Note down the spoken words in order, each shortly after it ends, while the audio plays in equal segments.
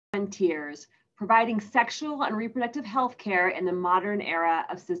Frontiers, providing sexual and reproductive health care in the modern era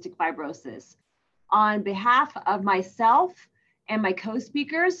of cystic fibrosis. On behalf of myself and my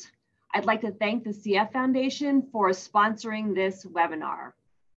co-speakers, I'd like to thank the CF Foundation for sponsoring this webinar.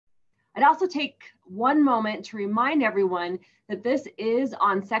 I'd also take one moment to remind everyone that this is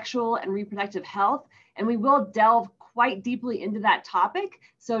on sexual and reproductive health, and we will delve quite deeply into that topic.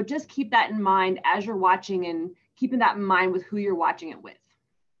 So just keep that in mind as you're watching, and keeping that in mind with who you're watching it with.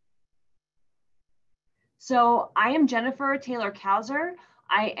 So I am Jennifer Taylor-Cousar.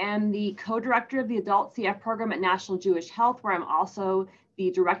 I am the co-director of the Adult CF program at National Jewish Health, where I'm also the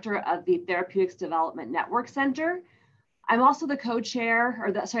director of the Therapeutics Development Network Center. I'm also the co-chair,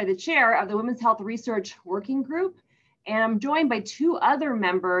 or the chair of the Women's Health Research Working Group. And I'm joined by two other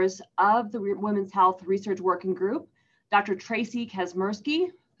members of the Women's Health Research Working Group, Dr. Tracy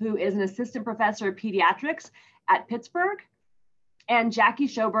Kazmersky, who is an assistant professor of pediatrics at Pittsburgh, and Jackie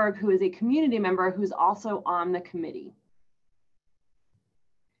Schoberg, who is a community member who's also on the committee.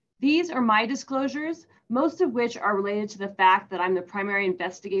 These are my disclosures, most of which are related to the fact that I'm the primary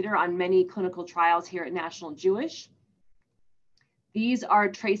investigator on many clinical trials here at National Jewish. These are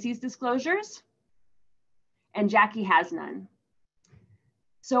Tracy's disclosures, and Jackie has none.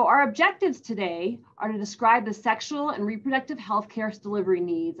 So our objectives today are to describe the sexual and reproductive health care delivery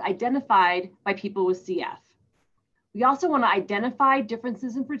needs identified by people with CF. We also want to identify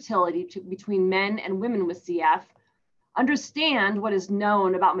differences in fertility between men and women with CF, understand what is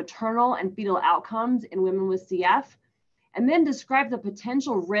known about maternal and fetal outcomes in women with CF, and then describe the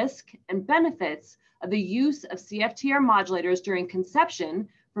potential risk and benefits of the use of CFTR modulators during conception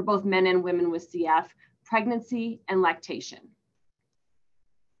for both men and women with CF, pregnancy, and lactation.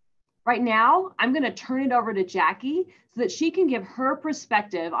 Right now, I'm going to turn it over to Jackie so that she can give her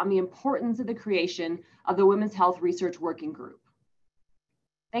perspective on the importance of the creation of the Women's Health Research Working Group.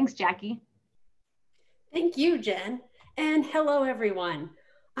 Thanks, Jackie. Thank you, Jen. And hello, everyone.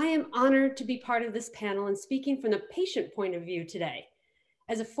 I am honored to be part of this panel and speaking from the patient point of view today.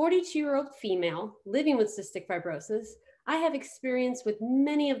 As a 42-year-old female living with cystic fibrosis, I have experience with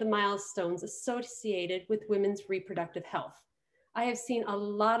many of the milestones associated with women's reproductive health. I have seen a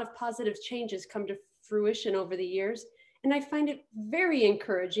lot of positive changes come to fruition over the years, and I find it very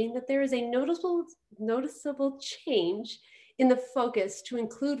encouraging that there is a noticeable change in the focus to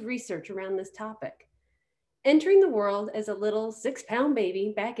include research around this topic. Entering the world as a little 6-pound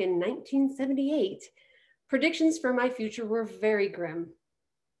baby back in 1978, predictions for my future were very grim.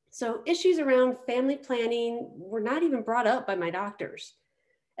 So issues around family planning were not even brought up by my doctors.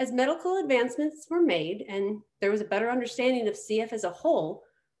 As medical advancements were made and there was a better understanding of CF as a whole,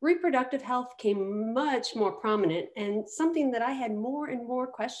 reproductive health came much more prominent and something that I had more and more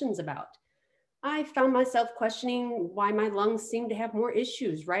questions about. I found myself questioning why my lungs seemed to have more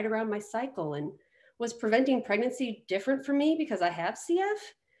issues right around my cycle, and was preventing pregnancy different for me because I have CF?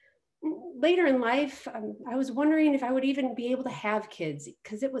 Later in life, I was wondering if I would even be able to have kids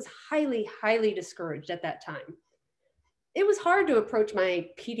because it was highly, highly discouraged at that time. It was hard to approach my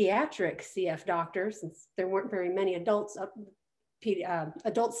pediatric CF doctor since there weren't very many adult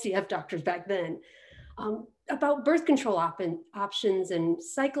CF doctors back then, about birth control options and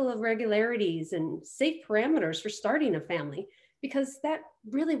cycle irregularities and safe parameters for starting a family, because that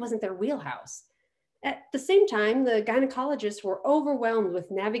really wasn't their wheelhouse. At the same time, the gynecologists were overwhelmed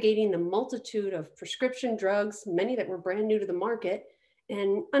with navigating the multitude of prescription drugs, many that were brand new to the market,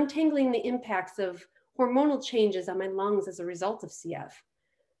 and untangling the impacts of hormonal changes on my lungs as a result of CF.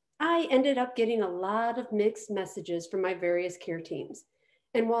 I ended up getting a lot of mixed messages from my various care teams.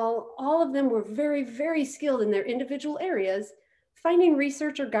 And while all of them were very, very skilled in their individual areas, finding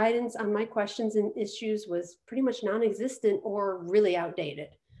research or guidance on my questions and issues was pretty much non-existent or really outdated.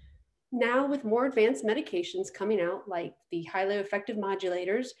 Now, with more advanced medications coming out, like the highly effective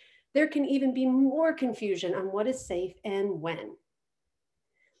modulators, there can even be more confusion on what is safe and when.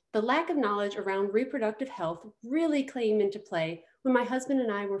 The lack of knowledge around reproductive health really came into play when my husband and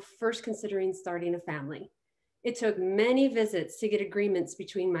I were first considering starting a family. It took many visits to get agreements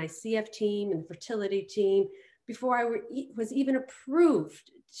between my CF team and the fertility team before I was even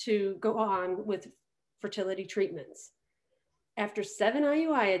approved to go on with fertility treatments. After 7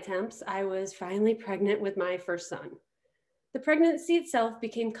 IUI attempts, I was finally pregnant with my first son. The pregnancy itself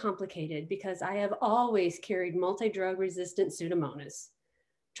became complicated because I have always carried multi-drug resistant Pseudomonas.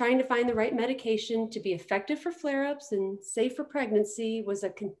 Trying to find the right medication to be effective for flare-ups and safe for pregnancy was a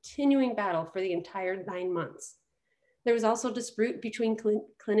continuing battle for the entire 9 months. There was also dispute between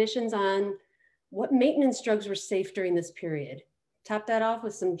clinicians on what maintenance drugs were safe during this period. Top that off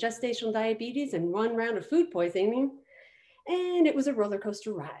with some gestational diabetes and 1 round of food poisoning. And it was a roller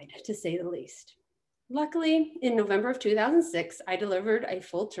coaster ride, to say the least. Luckily, in November of 2006, I delivered a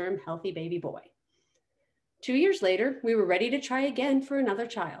full-term healthy baby boy. 2 years later, we were ready to try again for another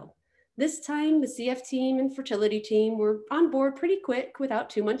child. This time, the CF team and fertility team were on board pretty quick without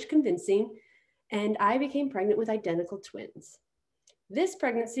too much convincing, and I became pregnant with identical twins. This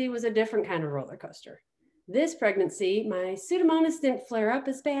pregnancy was a different kind of roller coaster. This pregnancy, my Pseudomonas didn't flare up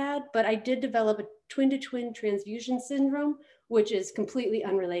as bad, but I did develop a twin-to-twin transfusion syndrome, which is completely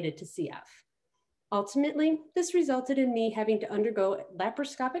unrelated to CF. Ultimately, this resulted in me having to undergo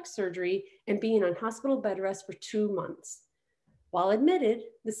laparoscopic surgery and being on hospital bed rest for 2 months. While admitted,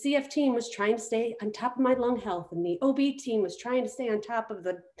 the CF team was trying to stay on top of my lung health, and the OB team was trying to stay on top of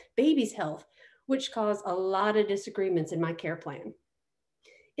the baby's health, which caused a lot of disagreements in my care plan.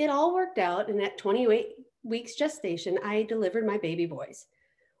 It all worked out, and at 28 weeks gestation, I delivered my baby boys.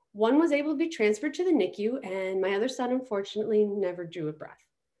 One was able to be transferred to the NICU, and my other son, unfortunately, never drew a breath.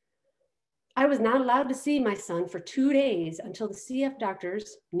 I was not allowed to see my son for 2 days until the CF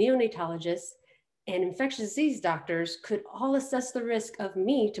doctors, neonatologists, and infectious disease doctors could all assess the risk of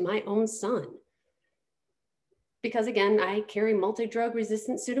me to my own son. Because again, I carry multi-drug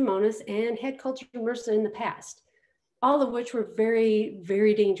resistant Pseudomonas and had cultured MRSA in the past, all of which were very,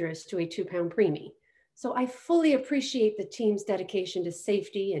 very dangerous to a 2-pound preemie. So I fully appreciate the team's dedication to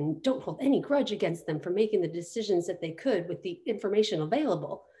safety and don't hold any grudge against them for making the decisions that they could with the information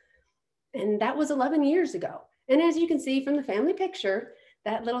available. And that was 11 years ago. And as you can see from the family picture,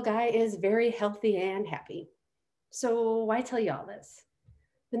 that little guy is very healthy and happy. So why tell you all this?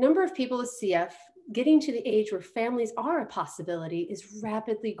 The number of people with CF getting to the age where families are a possibility is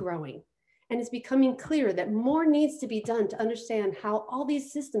rapidly growing. And it's becoming clear that more needs to be done to understand how all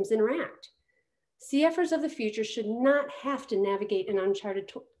these systems interact. CFers of the future should not have to navigate an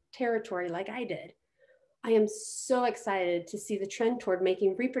uncharted territory like I did. I am so excited to see the trend toward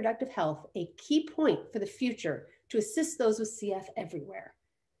making reproductive health a key point for the future to assist those with CF everywhere.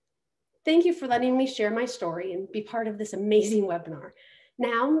 Thank you for letting me share my story and be part of this amazing webinar.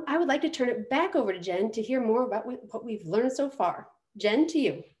 Now, I would like to turn it back over to Jen to hear more about what we've learned so far. Jen, to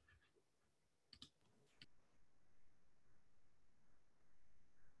you.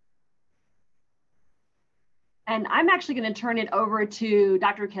 And I'm actually going to turn it over to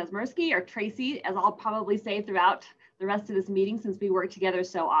Dr. Kazmersky, or Tracy, as I'll probably say throughout the rest of this meeting since we work together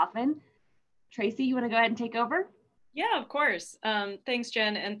so often. Tracy, you want to go ahead and take over? Yeah, of course. Thanks,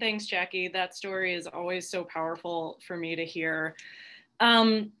 Jen, and thanks, Jackie. That story is always so powerful for me to hear.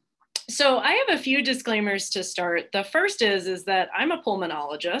 So I have a few disclaimers to start. The first is that I'm a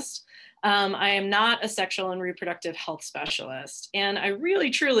pulmonologist. I am not a sexual and reproductive health specialist, and I really,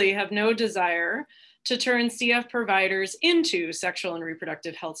 truly have no desire to turn CF providers into sexual and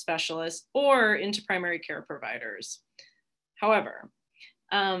reproductive health specialists or into primary care providers. However,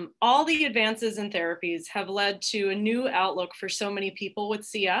 all the advances in therapies have led to a new outlook for so many people with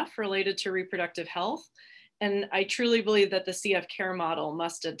CF related to reproductive health. And I truly believe that the CF care model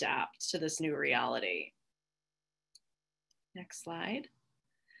must adapt to this new reality. Next slide.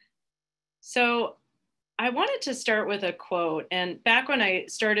 So I wanted to start with a quote. And back when I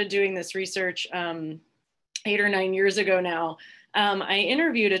started doing this research 8 or 9 years ago now, I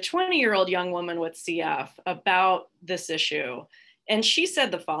interviewed a 20-year-old young woman with CF about this issue. And she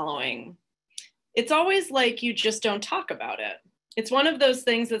said the following: "It's always like you just don't talk about it. It's one of those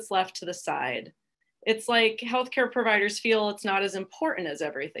things that's left to the side. It's like healthcare providers feel it's not as important as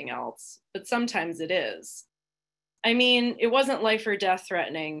everything else, but sometimes it is. I mean, it wasn't life or death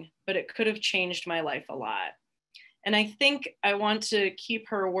threatening, but it could have changed my life a lot." And I think I want to keep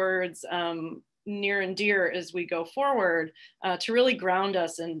her words near and dear as we go forward to really ground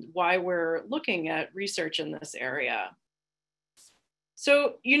us in why we're looking at research in this area.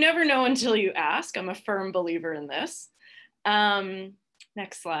 So you never know until you ask. I'm a firm believer in this.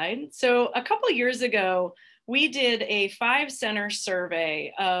 Next slide. So a couple of years ago, we did a 5-center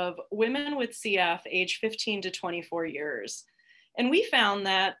survey of women with CF age 15 to 24 years. And we found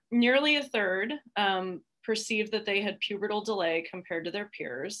that nearly a third perceived that they had pubertal delay compared to their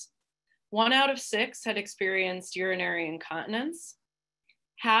peers. 1 out of 6 had experienced urinary incontinence.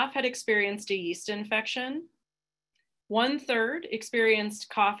 Half had experienced a yeast infection. 1/3 experienced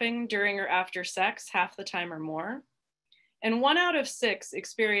coughing during or after sex half the time or more. And 1 out of 6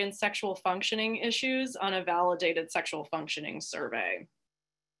 experienced sexual functioning issues on a validated sexual functioning survey.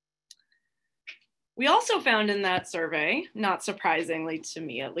 We also found in that survey, not surprisingly to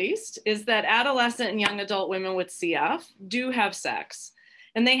me at least, is that adolescent and young adult women with CF do have sex.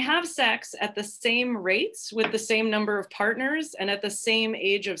 And they have sex at the same rates with the same number of partners and at the same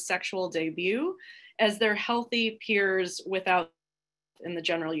age of sexual debut as their healthy peers without in the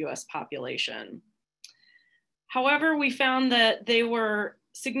general US population. However, we found that they were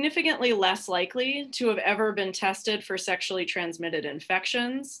significantly less likely to have ever been tested for sexually transmitted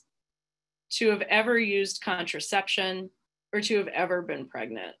infections, to have ever used contraception, or to have ever been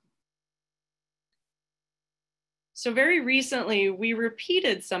pregnant. So very recently, we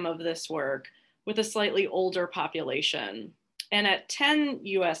repeated some of this work with a slightly older population. And at 10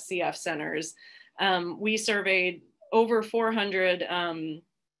 US CF centers, we surveyed over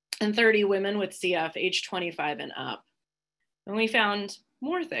 430 women with CF age 25 and up. And we found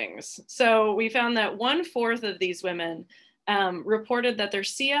more things. So we found that 1/4 of these women reported that their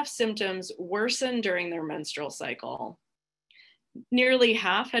CF symptoms worsened during their menstrual cycle. Nearly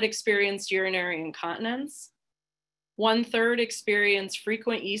half had experienced urinary incontinence. 1/3 experienced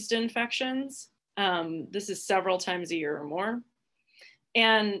frequent yeast infections. This is several times a year or more.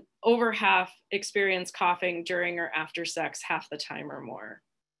 And over half experienced coughing during or after sex half the time or more.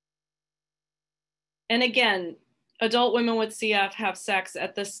 And again, adult women with CF have sex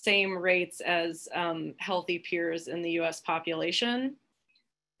at the same rates as healthy peers in the US population.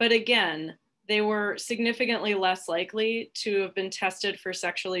 But again, they were significantly less likely to have been tested for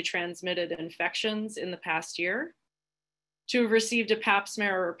sexually transmitted infections in the past year, to have received a pap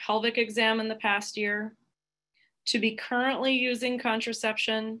smear or pelvic exam in the past year, to be currently using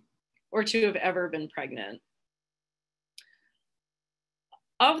contraception, or to have ever been pregnant.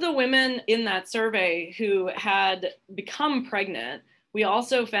 Of the women in that survey who had become pregnant, we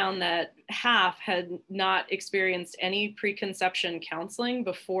also found that half had not experienced any preconception counseling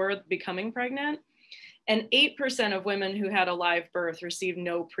before becoming pregnant, and 8% of women who had a live birth received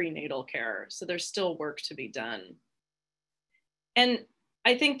no prenatal care. So there's still work to be done. And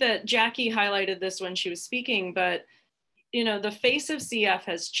I think that Jackie highlighted this when she was speaking, but the face of CF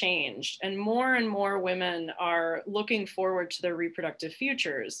has changed, and more women are looking forward to their reproductive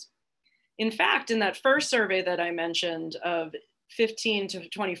futures. In fact, in that first survey that I mentioned of 15 to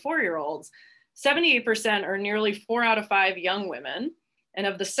 24-year-olds, 78% are nearly 4 out of 5 young women. And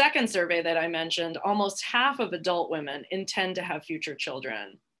of the second survey that I mentioned, almost half of adult women intend to have future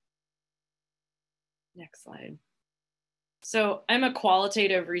children. Next slide. So I'm a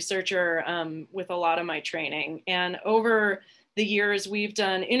qualitative researcher with a lot of my training. And over the years, we've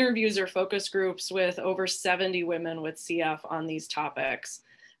done interviews or focus groups with over 70 women with CF on these topics.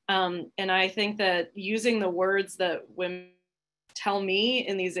 And I think that using the words that women tell me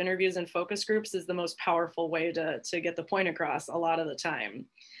in these interviews and focus groups is the most powerful way to get the point across a lot of the time.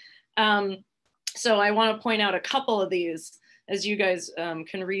 So I want to point out a couple of these as you guys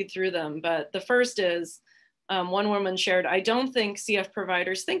can read through them. But the first is, one woman shared, "I don't think CF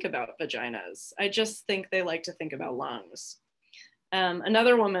providers think about vaginas. I just think they like to think about lungs."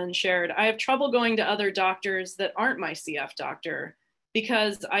 Another woman shared, "I have trouble going to other doctors that aren't my CF doctor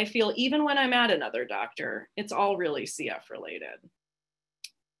because I feel even when I'm at another doctor, it's all really CF related."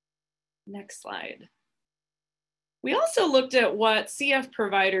 Next slide. We also looked at what CF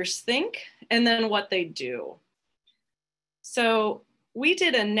providers think and then what they do. So we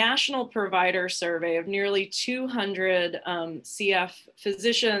did a national provider survey of nearly 200 CF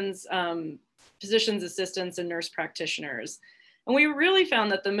physicians, physician's assistants, and nurse practitioners. And we really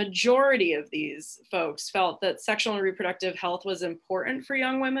found that the majority of these folks felt that sexual and reproductive health was important for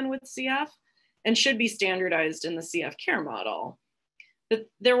young women with CF and should be standardized in the CF care model. But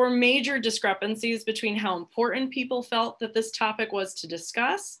there were major discrepancies between how important people felt that this topic was to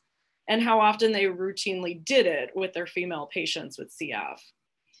discuss and how often they routinely did it with their female patients with CF.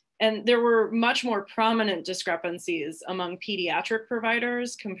 And there were much more prominent discrepancies among pediatric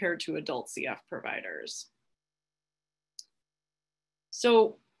providers compared to adult CF providers.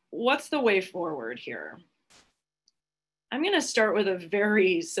 So what's the way forward here? I'm going to start with a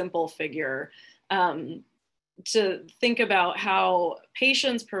very simple figure to think about how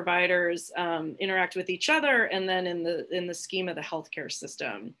patients, providers interact with each other, and then in the scheme of the healthcare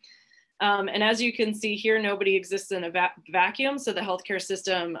system. And as you can see here, nobody exists in a vacuum. So the healthcare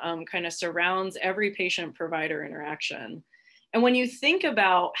system kind of surrounds every patient-provider interaction. And when you think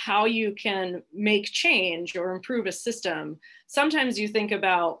about how you can make change or improve a system, sometimes you think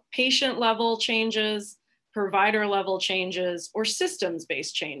about patient-level changes, provider-level changes, or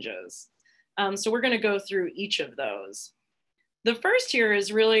systems-based changes. So we're going to go through each of those. The first here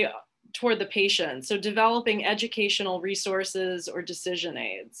is really toward the patient, so developing educational resources or decision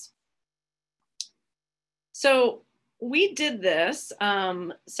aids. So we did this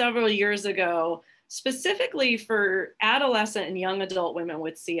several years ago, specifically for adolescent and young adult women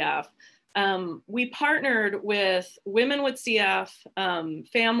with CF, We partnered with women with CF,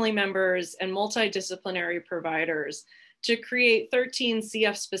 family members, and multidisciplinary providers to create 13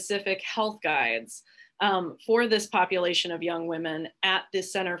 CF-specific health guides for this population of young women at the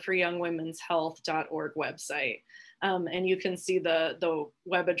Center for Young Women's Health.org website. And you can see the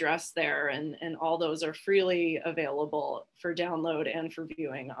web address there, and all those are freely available for download and for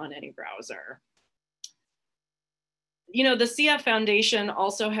viewing on any browser. You know, the CF Foundation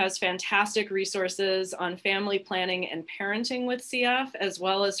also has fantastic resources on family planning and parenting with CF, as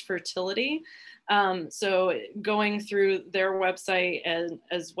well as fertility. So going through their website and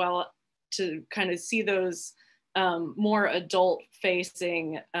as well to kind of see those more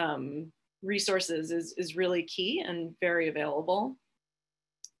adult-facing resources is really key and very available.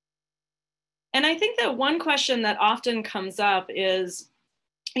 And I think that one question that often comes up is,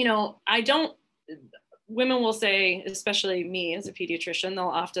 you know, women will say, especially me as a pediatrician, they'll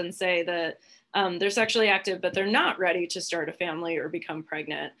often say that they're sexually active, but they're not ready to start a family or become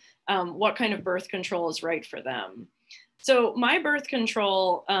pregnant. What kind of birth control is right for them? So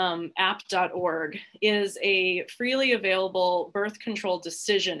mybirthcontrol.app.org is a freely available birth control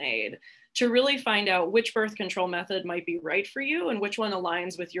decision aid to really find out which birth control method might be right for you and which one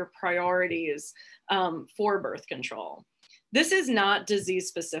aligns with your priorities for birth control. This is not disease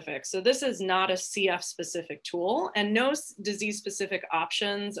specific. So this is not a CF specific tool, and no disease specific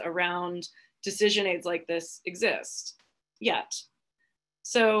options around decision aids like this exist yet.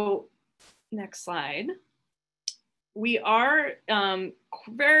 So next slide. We are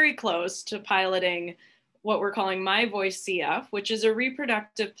very close to piloting what we're calling My Voice CF, which is a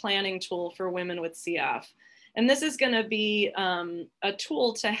reproductive planning tool for women with CF. And this is going to be a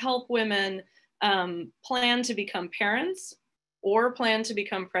tool to help women plan to become parents or plan to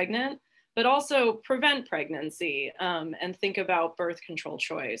become pregnant, but also prevent pregnancy and think about birth control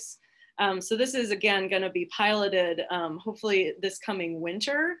choice. So this is, again, going to be piloted hopefully this coming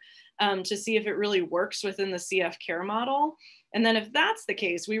winter to see if it really works within the CF care model. And then if that's the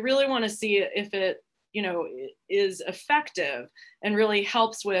case, we really want to see if it, you know, is effective and really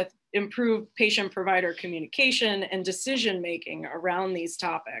helps with improved patient-provider communication and decision-making around these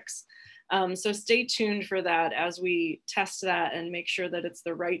topics. So stay tuned for that as we test that and make sure that it's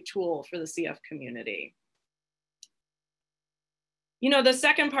the right tool for the CF community. You know, the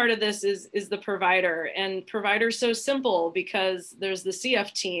second part of this is the provider, and provider's so simple because there's the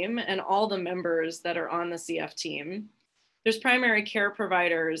CF team and all the members that are on the CF team. There's primary care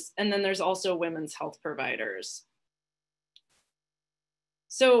providers, and then there's also women's health providers.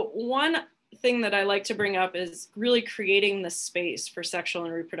 So one thing that I like to bring up is really creating the space for sexual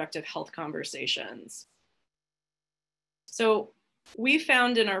and reproductive health conversations. So we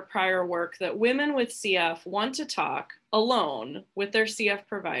found in our prior work that women with CF want to talk alone with their CF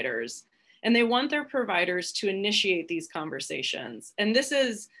providers, and they want their providers to initiate these conversations. And this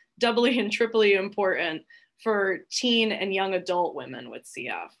is doubly and triply important for teen and young adult women with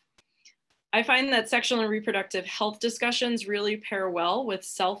CF. I find that sexual and reproductive health discussions really pair well with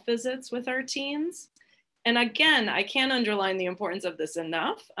self-visits with our teens. And again, I can't underline the importance of this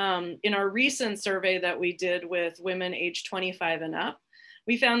enough. In our recent survey that we did with women aged 25 and up,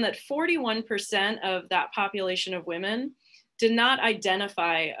 we found that 41% of that population of women did not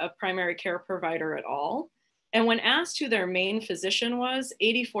identify a primary care provider at all. And when asked who their main physician was,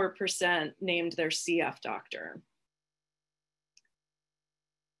 84% named their CF doctor.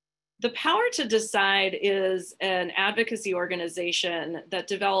 The Power to Decide is an advocacy organization that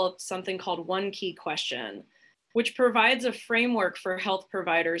developed something called One Key Question, which provides a framework for health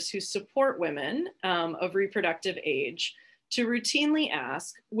providers who support women of reproductive age to routinely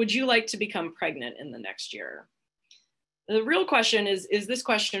ask, would you like to become pregnant in the next year? The real question is this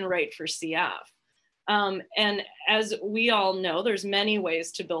question right for CF? And as we all know, there's many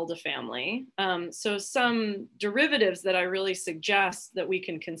ways to build a family. So some derivatives that I really suggest that we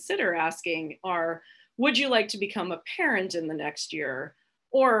can consider asking are, would you like to become a parent in the next year?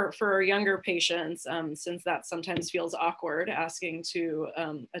 Or for our younger patients, since that sometimes feels awkward asking to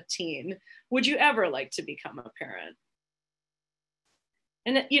a teen, would you ever like to become a parent?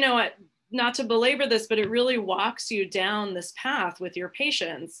 And you know, not to belabor this, but it really walks you down this path with your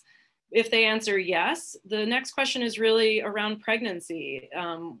patients. If they answer yes, the next question is really around pregnancy.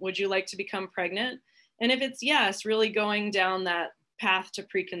 Would you like to become pregnant? And if it's yes, really going down that path to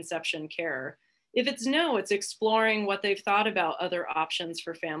preconception care. If it's no, it's exploring what they've thought about other options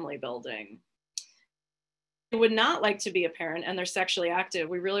for family building. If they would not like to be a parent and they're sexually active,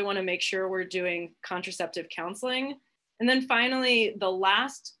 we really want to make sure we're doing contraceptive counseling. And then finally, the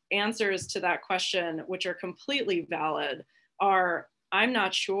last answers to that question, which are completely valid, are I'm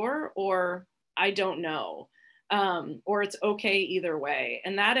not sure, or I don't know, or it's okay either way.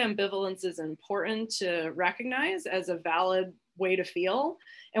 And that ambivalence is important to recognize as a valid way to feel.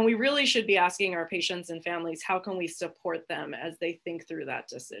 And we really should be asking our patients and families, how can we support them as they think through that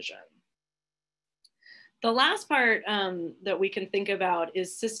decision? The last part that we can think about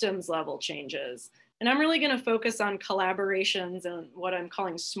is systems level changes. And I'm really going to focus on collaborations and what I'm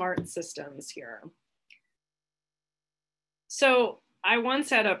calling smart systems here. So I once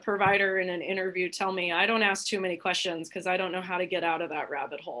had a provider in an interview tell me, I don't ask too many questions because I don't know how to get out of that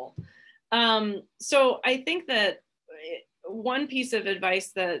rabbit hole. So I think that one piece of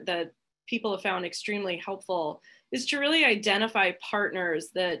advice that people have found extremely helpful is to really identify partners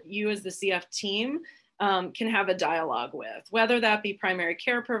that you as the CF team can have a dialogue with, whether that be primary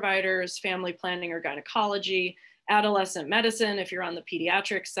care providers, family planning or gynecology, adolescent medicine if you're on the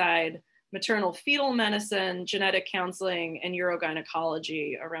pediatric side, maternal fetal medicine, genetic counseling, and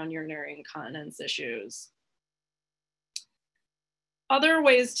urogynecology around urinary incontinence issues. Other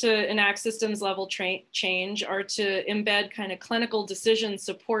ways to enact systems level change are to embed kind of clinical decision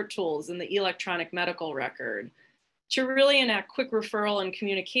support tools in the electronic medical record, to really enact quick referral and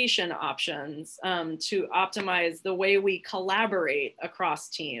communication options to optimize the way we collaborate across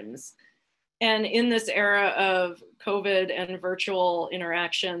teams. And in this era of COVID and virtual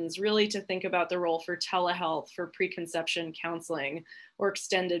interactions, really to think about the role for telehealth, for preconception counseling, or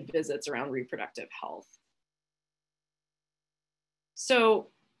extended visits around reproductive health. So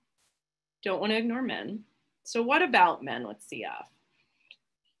don't want to ignore men. So what about men with CF?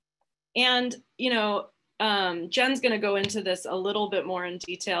 And, you know, Jen's going to go into this a little bit more in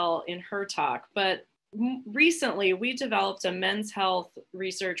detail in her talk, but recently we developed a men's health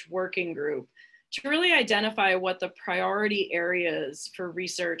research working group to really identify what the priority areas for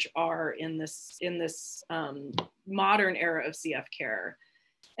research are in this modern era of CF care.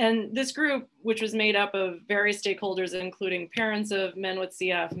 And this group, which was made up of various stakeholders, including parents of men with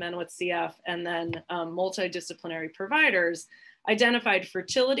CF, and then multidisciplinary providers, identified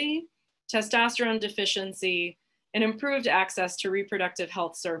fertility, testosterone deficiency, and improved access to reproductive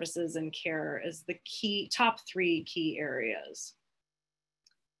health services and care as the top 3 key areas.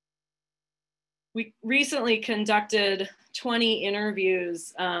 We recently conducted 20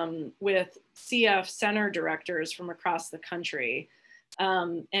 interviews with CF center directors from across the country.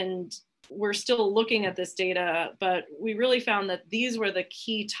 And we're still looking at this data, but we really found that these were the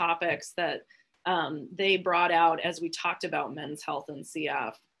key topics that they brought out as we talked about men's health and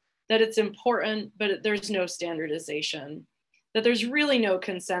CF. That it's important, but there's no standardization. That there's really no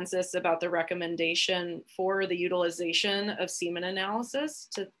consensus about the recommendation for the utilization of semen analysis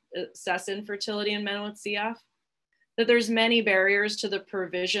to assess infertility in men with CF. That there's many barriers to the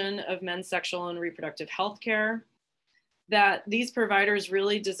provision of men's sexual and reproductive health care. That these providers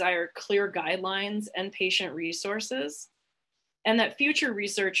really desire clear guidelines and patient resources. And that future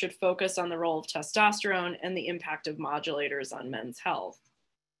research should focus on the role of testosterone and the impact of modulators on men's health.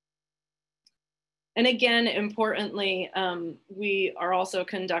 And again, importantly, we are also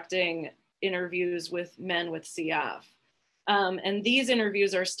conducting interviews with men with CF. And these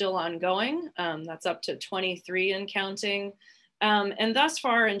interviews are still ongoing. That's up to 23 and counting. And thus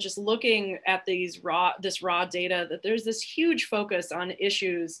far, in just looking at this raw data, that there's this huge focus on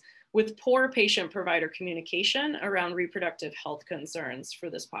issues with poor patient-provider communication around reproductive health concerns for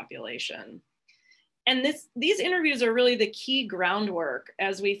this population. And these interviews are really the key groundwork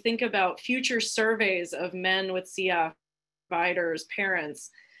as we think about future surveys of men with CF providers, parents,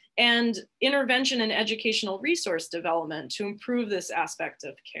 and intervention and educational resource development to improve this aspect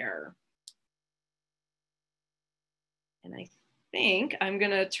of care. And I think I'm going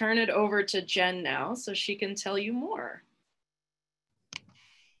to turn it over to Jen now so she can tell you more.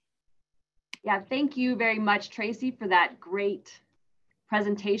 Yeah, thank you very much, Tracy, for that great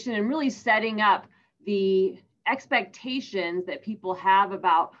presentation and really setting up the expectations that people have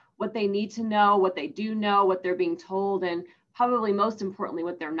about what they need to know, what they do know, what they're being told, and probably most importantly,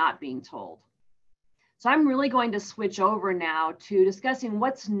 what they're not being told. So I'm really going to switch over now to discussing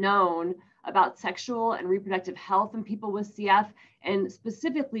what's known about sexual and reproductive health in people with CF, and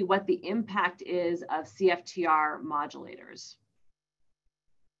specifically what the impact is of CFTR modulators.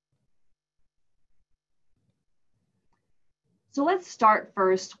 So let's start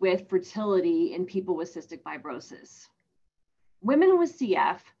first with fertility in people with cystic fibrosis. Women with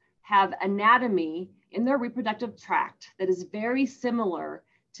CF have anatomy in their reproductive tract that is very similar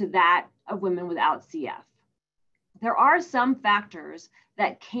to that of women without CF. There are some factors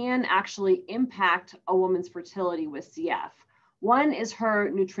that can actually impact a woman's fertility with CF. One is her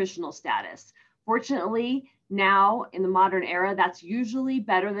nutritional status. Fortunately, now in the modern era, that's usually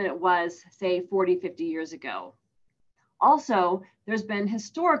better than it was, say, 40, 50 years ago. Also, there's been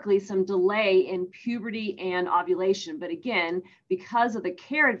historically some delay in puberty and ovulation, but again, because of the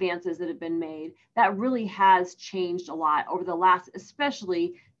care advances that have been made, that really has changed a lot over the last,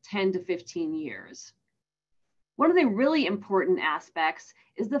 especially 10 to 15 years. One of the really important aspects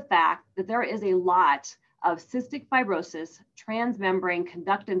is the fact that there is a lot of cystic fibrosis transmembrane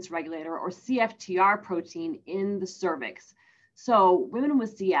conductance regulator, or CFTR protein, in the cervix. So women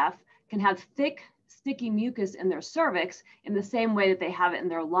with CF can have thick, sticky mucus in their cervix in the same way that they have it in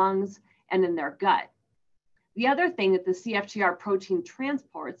their lungs and in their gut. The other thing that the CFTR protein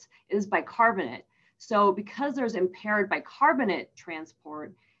transports is bicarbonate. So because there's impaired bicarbonate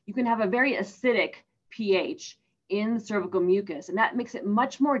transport, you can have a very acidic pH in the cervical mucus, and that makes it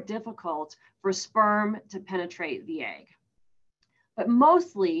much more difficult for sperm to penetrate the egg. But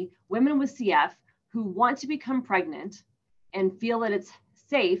mostly women with CF who want to become pregnant and feel that it's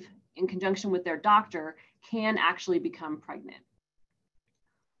safe in conjunction with their doctor can actually become pregnant.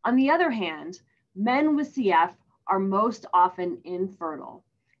 On the other hand, men with CF are most often infertile.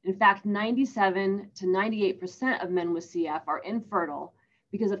 In fact, 97 to 98% of men with CF are infertile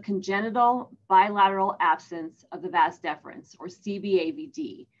because of congenital bilateral absence of the vas deferens, or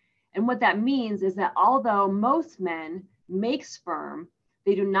CBAVD. And what that means is that although most men make sperm,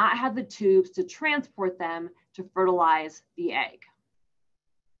 they do not have the tubes to transport them to fertilize the egg.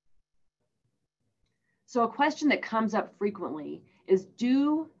 So a question that comes up frequently is,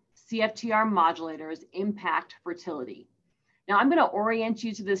 do CFTR modulators impact fertility? Now I'm going to orient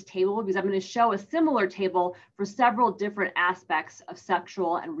you to this table because I'm going to show a similar table for several different aspects of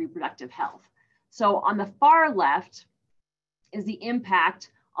sexual and reproductive health. So on the far left is the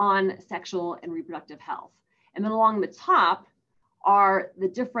impact on sexual and reproductive health. And then along the top are the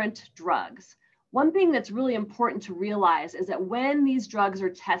different drugs. One thing that's really important to realize is that when these drugs are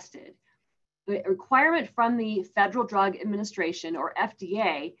tested, the requirement from the Federal Drug Administration, or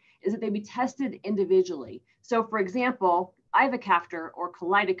FDA, is that they be tested individually. So for example, ivacaftor, or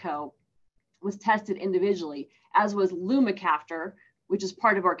Kalydeco, was tested individually, as was lumacaftor, which is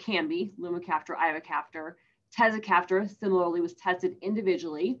part of Orkambi, lumacaftor, ivacaftor. Tezacaftor similarly was tested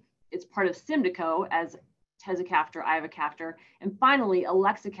individually. It's part of Symdeko, as tezacaftor, ivacaftor. And finally,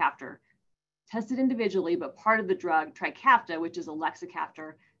 elexacaftor, tested individually, but part of the drug Trikafta, which is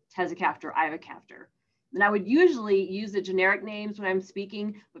elexacaftor, tezacaftor, ivacaftor. And I would usually use the generic names when I'm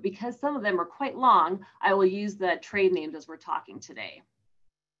speaking, but because some of them are quite long, I will use the trade names as we're talking today.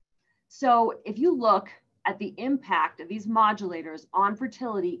 So if you look at the impact of these modulators on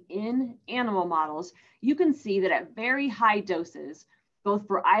fertility in animal models, you can see that at very high doses, both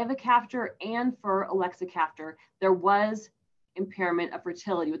for ivacaftor and for elexacaftor, there was impairment of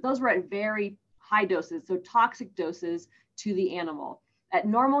fertility, but those were at very high doses, so toxic doses to the animal. At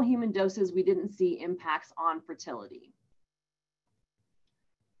normal human doses, we didn't see impacts on fertility.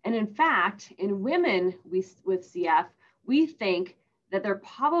 And in fact, in women with CF, we think that there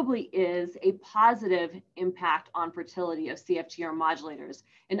probably is a positive impact on fertility of CFTR modulators.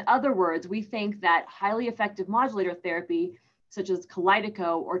 In other words, we think that highly effective modulator therapy, such as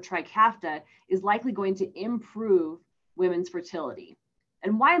Kalydeco or Trikafta, is likely going to improve women's fertility.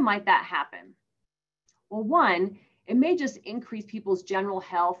 And why might that happen? Well, one, it may just increase people's general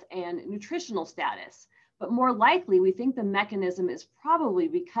health and nutritional status, but more likely we think the mechanism is probably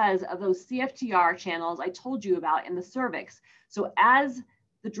because of those CFTR channels I told you about in the cervix. So as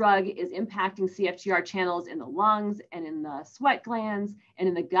the drug is impacting CFTR channels in the lungs and in the sweat glands and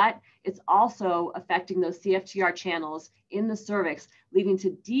in the gut, it's also affecting those CFTR channels in the cervix, leading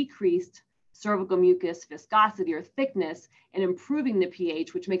to decreased cervical mucus viscosity or thickness and improving the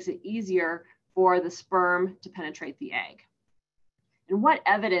pH, which makes it easier for the sperm to penetrate the egg. And what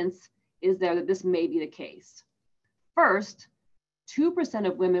evidence is there that this may be the case? First, 2%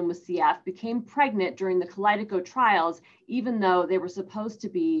 of women with CF became pregnant during the Kalydeco trials, even though they were supposed to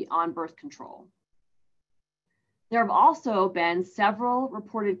be on birth control. There have also been several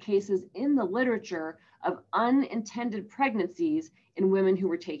reported cases in the literature of unintended pregnancies in women who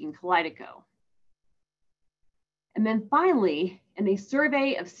were taking Kalydeco. And then finally, in a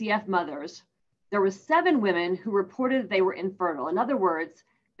survey of CF mothers, there were 7 women who reported they were infertile. In other words,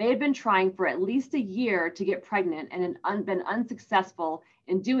 they had been trying for at least a year to get pregnant and had been unsuccessful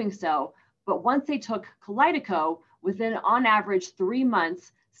in doing so. But once they took Kalydeco, within on average 3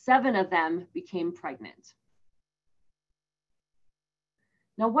 months, 7 of them became pregnant.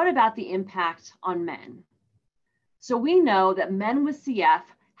 Now, what about the impact on men? So we know that men with CF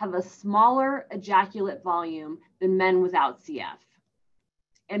have a smaller ejaculate volume than men without CF.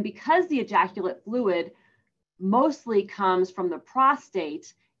 And because the ejaculate fluid mostly comes from the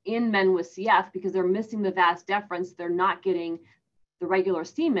prostate in men with CF, because they're missing the vas deferens, they're not getting the regular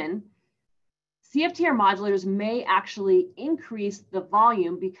semen, CFTR modulators may actually increase the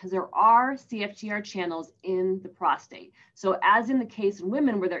volume because there are CFTR channels in the prostate. So as in the case in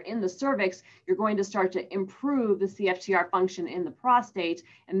women where they're in the cervix, you're going to start to improve the CFTR function in the prostate,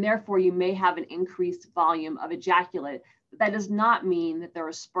 and therefore you may have an increased volume of ejaculate. But that does not mean that there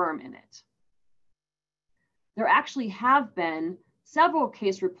is sperm in it. There actually have been several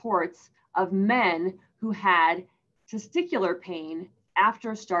case reports of men who had testicular pain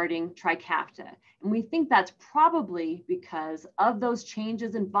after starting Trikafta. And we think that's probably because of those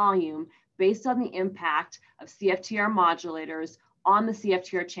changes in volume based on the impact of CFTR modulators on the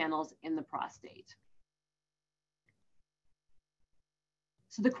CFTR channels in the prostate.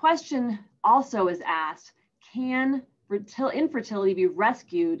 So the question also is asked, can infertility be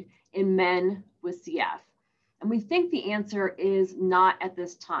rescued in men with CF? And we think the answer is not at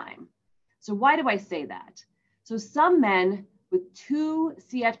this time. So why do I say that? So some men with 2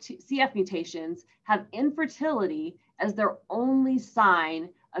 CF mutations have infertility as their only sign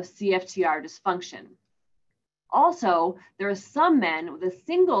of CFTR dysfunction. Also, there are some men with a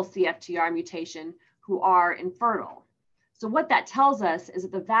single CFTR mutation who are infertile. So what that tells us is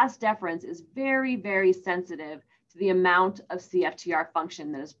that the vas deferens is very, very sensitive to the amount of CFTR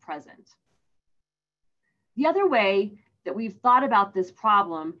function that is present. The other way that we've thought about this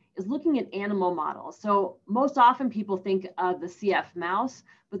problem is looking at animal models. So most often people think of the CF mouse,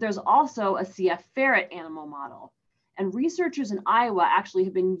 but there's also a CF ferret animal model. And researchers in Iowa actually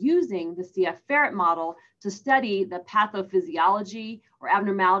have been using the CF ferret model to study the pathophysiology or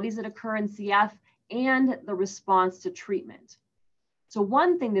abnormalities that occur in CF and the response to treatment. So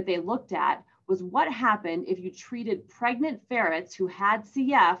one thing that they looked at was what happened if you treated pregnant ferrets who had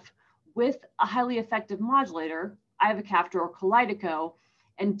CF with a highly effective modulator, ivacaftor or Kalydeco,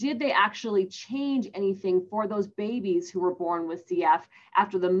 and did they actually change anything for those babies who were born with CF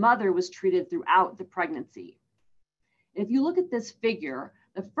after the mother was treated throughout the pregnancy? If you look at this figure,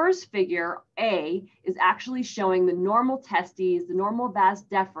 the first figure, A, is actually showing the normal testes, the normal vas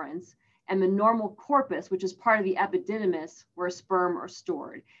deferens, and the normal corpus, which is part of the epididymis where sperm are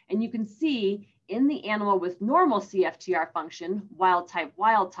stored. And you can see in the animal with normal CFTR function, wild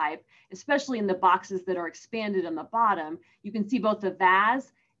type, especially in the boxes that are expanded on the bottom, you can see both the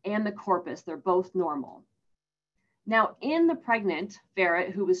vas and the corpus, they're both normal. Now in the pregnant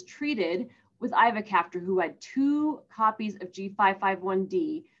ferret who was treated with ivacaftor, who had 2 copies of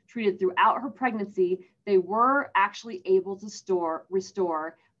G551D treated throughout her pregnancy, they were actually able to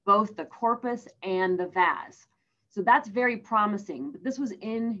restore both the corpus and the vas. So that's very promising, but this was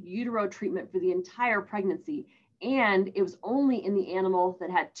in utero treatment for the entire pregnancy, and it was only in the animal that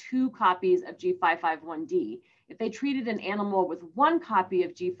had 2 copies of G551D. If they treated an animal with 1 copy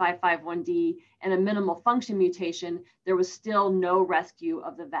of G551D and a minimal function mutation, there was still no rescue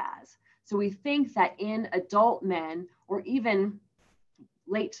of the vas. So we think that in adult men, or even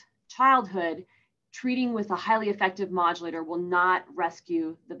late childhood, treating with a highly effective modulator will not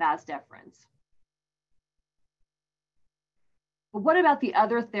rescue the vas deferens. But what about the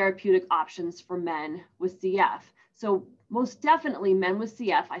other therapeutic options for men with CF? So most definitely men with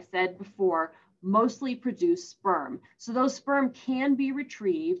CF, I said before, mostly produce sperm. So those sperm can be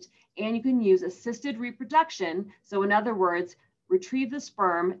retrieved and you can use assisted reproduction. So in other words, retrieve the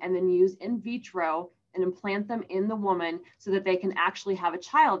sperm and then use in vitro and implant them in the woman so that they can actually have a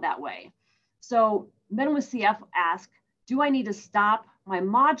child that way. So men with CF ask, do I need to stop my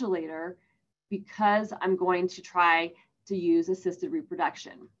modulator because I'm going to try to use assisted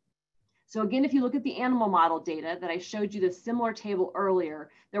reproduction? So again, if you look at the animal model data that I showed you the similar table earlier,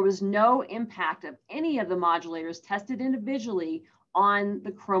 there was no impact of any of the modulators tested individually on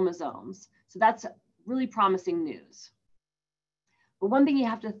the chromosomes. So that's really promising news. But one thing you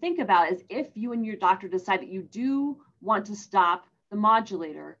have to think about is if you and your doctor decide that you do want to stop the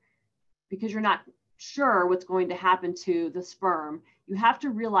modulator because you're not sure what's going to happen to the sperm, you have to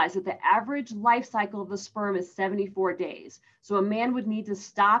realize that the average life cycle of the sperm is 74 days. So a man would need to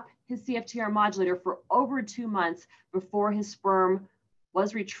stop his CFTR modulator for over 2 months before his sperm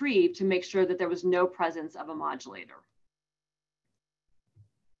was retrieved to make sure that there was no presence of a modulator.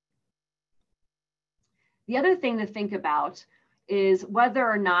 The other thing to think about is whether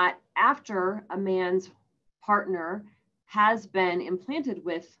or not after a man's partner has been implanted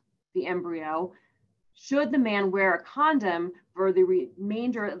with the embryo, should the man wear a condom for the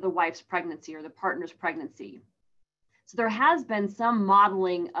remainder of the wife's pregnancy or the partner's pregnancy? So there has been some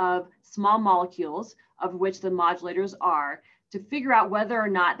modeling of small molecules, of which the modulators are, to figure out whether or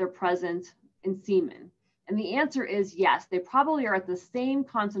not they're present in semen. And the answer is yes, they probably are at the same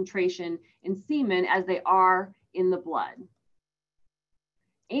concentration in semen as they are in the blood.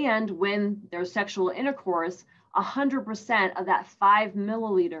 And when there's sexual intercourse, 100% of that 5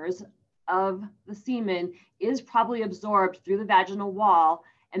 milliliters of the semen is probably absorbed through the vaginal wall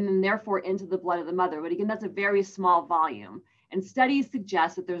and then therefore into the blood of the mother. But again, that's a very small volume. And studies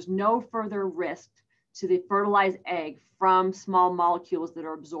suggest that there's no further risk to the fertilized egg from small molecules that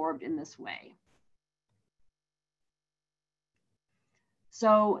are absorbed in this way.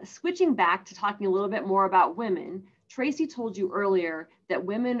 So switching back to talking a little bit more about women, Tracy told you earlier that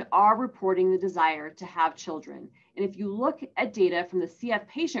women are reporting the desire to have children. And if you look at data from the CF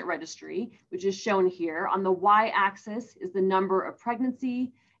patient registry, which is shown here, on the y-axis is the number of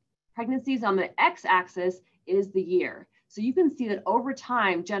pregnancies, on the x-axis is the year. So you can see that over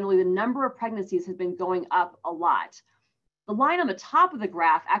time, generally the number of pregnancies has been going up a lot. The line on the top of the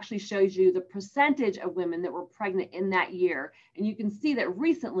graph actually shows you the percentage of women that were pregnant in that year. And you can see that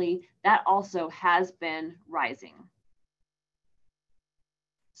recently that also has been rising.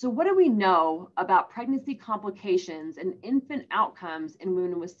 So what do we know about pregnancy complications and infant outcomes in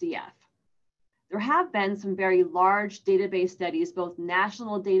women with CF? There have been some very large database studies, both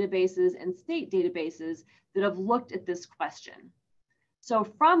national databases and state databases, that have looked at this question. So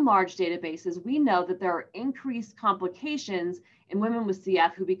from large databases, we know that there are increased complications in women with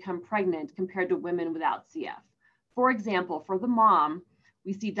CF who become pregnant compared to women without CF. For example, for the mom,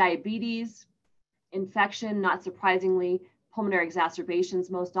 we see diabetes, infection, not surprisingly, pulmonary exacerbations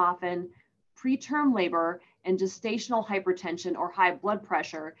most often, preterm labor, and gestational hypertension or high blood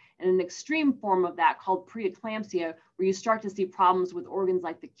pressure, and an extreme form of that called preeclampsia, where you start to see problems with organs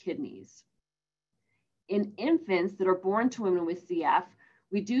like the kidneys. In infants that are born to women with CF,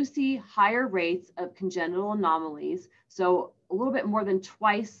 we do see higher rates of congenital anomalies, so a little bit more than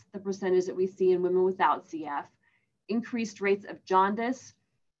twice the percentage that we see in women without CF, increased rates of jaundice.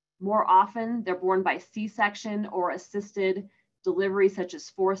 More often, they're born by C-section or assisted delivery, such as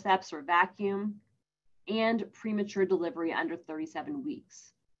forceps or vacuum, and premature delivery under 37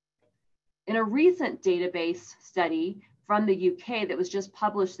 weeks. In a recent database study from the UK that was just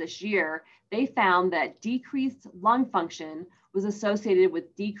published this year, they found that decreased lung function was associated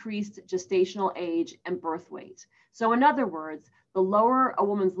with decreased gestational age and birth weight. So in other words, the lower a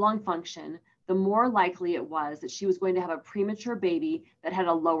woman's lung function, the more likely it was that she was going to have a premature baby that had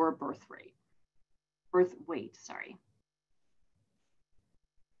a lower birth weight.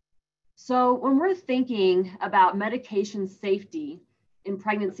 So when we're thinking about medication safety in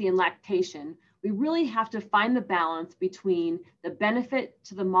pregnancy and lactation, we really have to find the balance between the benefit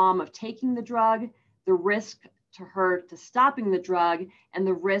to the mom of taking the drug, the risk to her to stopping the drug, and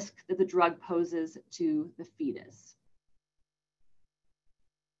the risk that the drug poses to the fetus.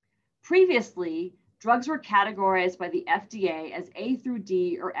 Previously, drugs were categorized by the FDA as A through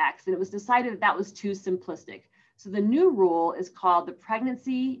D or X, and it was decided that that was too simplistic. So the new rule is called the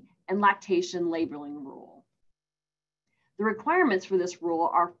Pregnancy and Lactation Labeling Rule. The requirements for this rule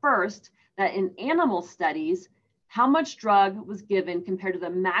are, first, that in animal studies, how much drug was given compared to the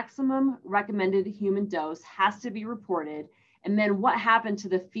maximum recommended human dose has to be reported, and then what happened to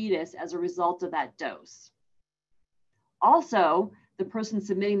the fetus as a result of that dose. Also, the person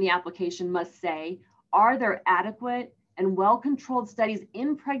submitting the application must say, are there adequate and well-controlled studies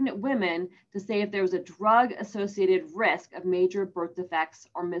in pregnant women to say if there was a drug-associated risk of major birth defects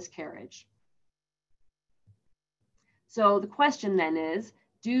or miscarriage? So the question then is,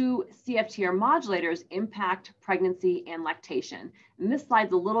 do CFTR modulators impact pregnancy and lactation? And this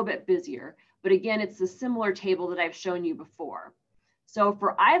slide's a little bit busier, but again, it's a similar table that I've shown you before. So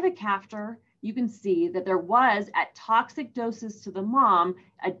for ivacaftor, you can see that there was, at toxic doses to the mom,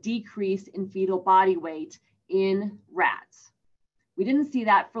 a decrease in fetal body weight in rats. We didn't see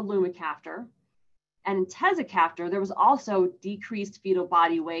that for lumacaftor. And in tezacaftor, there was also decreased fetal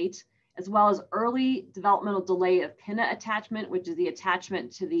body weight, as well as early developmental delay of pinna attachment, which is the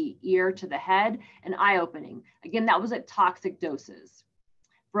attachment to the ear to the head, and eye opening. Again, that was at toxic doses.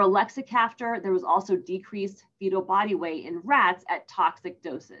 For elexacaftor, there was also decreased fetal body weight in rats at toxic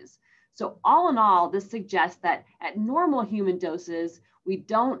doses. So all in all, this suggests that at normal human doses, we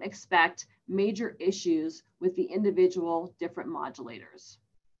don't expect major issues with the individual different modulators.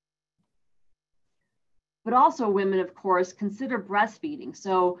 But also women, of course, consider breastfeeding.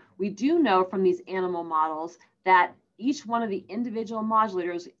 So we do know from these animal models that each one of the individual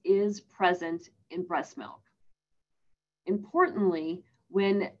modulators is present in breast milk. Importantly,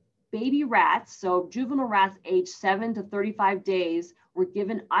 when baby rats, so juvenile rats aged 7 to 35 days, were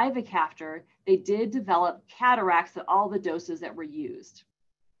given ivacaftor, they did develop cataracts at all the doses that were used.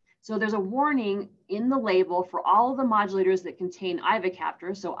 So there's a warning in the label for all of the modulators that contain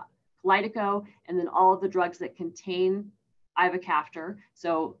ivacaftor, so Kalydeco, and then all of the drugs that contain ivacaftor,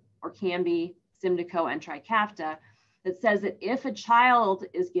 so Orkambi, Symdeko, and Trikafta, that says that if a child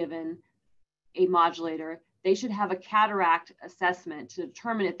is given a modulator, they should have a cataract assessment to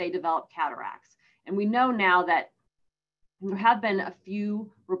determine if they develop cataracts. And we know now that there have been a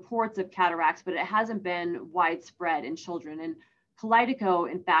few reports of cataracts, but it hasn't been widespread in children. And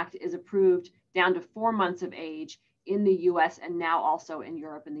Kalydeco, in fact, is approved down to 4 months of age in the US and now also in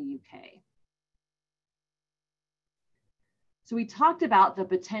Europe and the UK. So we talked about the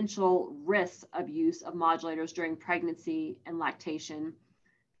potential risks of use of modulators during pregnancy and lactation.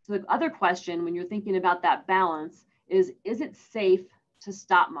 So the other question when you're thinking about that balance is it safe to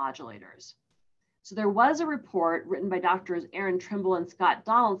stop modulators? So there was a report written by Drs. Aaron Trimble and Scott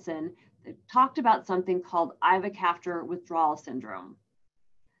Donaldson that talked about something called ivacaftor withdrawal syndrome.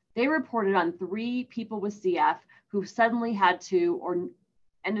 They reported on 3 people with CF who suddenly had to or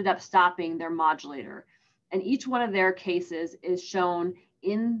ended up stopping their modulator. And each one of their cases is shown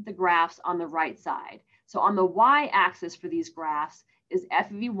in the graphs on the right side. So on the y-axis for these graphs is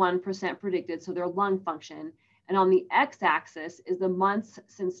FEV1% predicted, so their lung function. And on the x-axis is the months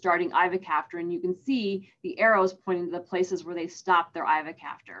since starting ivacaftor. And you can see the arrows pointing to the places where they stopped their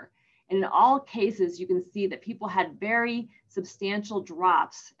ivacaftor. And in all cases, you can see that people had very substantial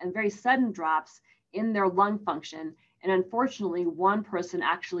drops and very sudden drops in their lung function. And unfortunately, one person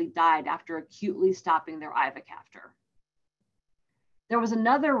actually died after acutely stopping their ivacaftor. There was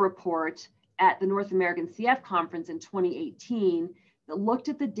another report at the North American CF Conference in 2018 that looked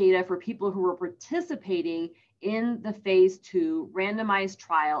at the data for people who were participating in the phase 2 randomized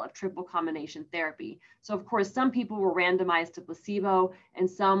trial of triple combination therapy. So of course, some people were randomized to placebo and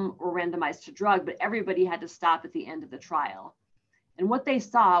some were randomized to drug, but everybody had to stop at the end of the trial. And what they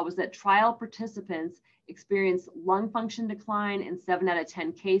saw was that trial participants experienced lung function decline in 7 out of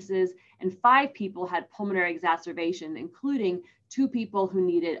 10 cases, and 5 people had pulmonary exacerbation, including 2 people who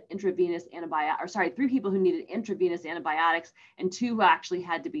needed intravenous antibiotics, or sorry, 3 people who needed intravenous antibiotics, and 2 who actually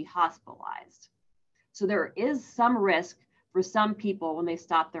had to be hospitalized. So there is some risk for some people when they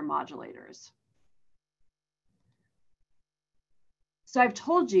stop their modulators. So I've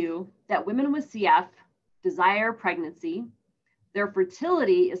told you that women with CF desire pregnancy. Their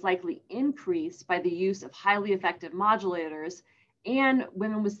fertility is likely increased by the use of highly effective modulators, and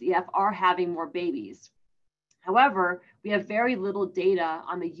women with CF are having more babies. However, we have very little data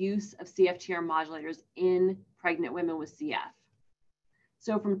on the use of CFTR modulators in pregnant women with CF.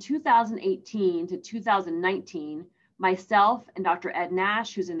 So from 2018 to 2019, myself and Dr. Ed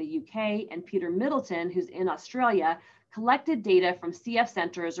Nash, who's in the UK, and Peter Middleton, who's in Australia, collected data from CF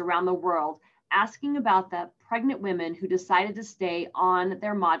centers around the world asking about the pregnant women who decided to stay on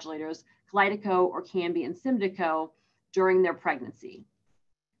their modulators, Kalydeco, Orkambi, and Symdeko, during their pregnancy.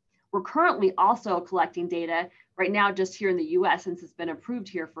 We're currently also collecting data right now just here in the US, since it's been approved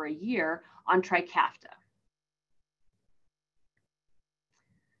here for a year, on Trikafta.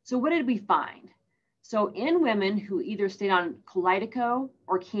 So what did we find? So in women who either stayed on Kalydeco,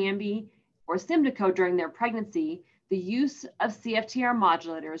 Orkambi, or Symdeko during their pregnancy, the use of CFTR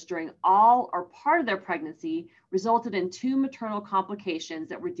modulators during all or part of their pregnancy resulted in 2 maternal complications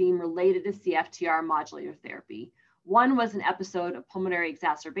that were deemed related to CFTR modulator therapy. One was an episode of pulmonary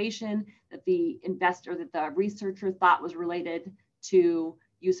exacerbation that the researcher thought was related to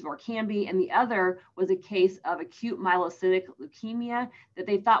use of Orkambi, and the other was a case of acute myelocytic leukemia that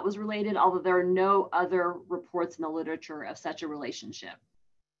they thought was related, although there are no other reports in the literature of such a relationship.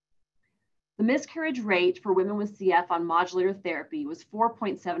 The miscarriage rate for women with CF on modulator therapy was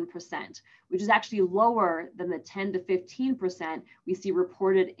 4.7%, which is actually lower than the 10 to 15% we see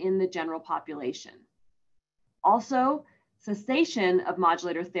reported in the general population. Also, cessation of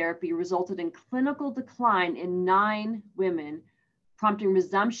modulator therapy resulted in clinical decline in 9 women, prompting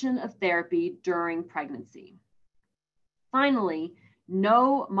resumption of therapy during pregnancy. Finally,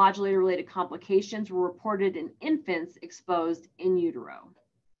 no modulator-related complications were reported in infants exposed in utero.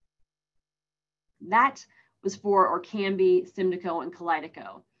 That was for Orkambi, Symdeko, and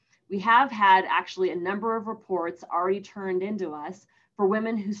Kalydeco. We have had actually a number of reports already turned into us for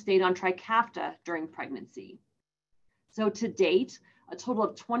women who stayed on Trikafta during pregnancy. So to date, a total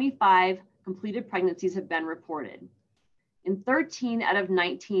of 25 completed pregnancies have been reported. In 13 out of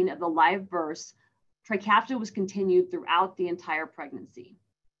 19 of the live births, Trikafta was continued throughout the entire pregnancy.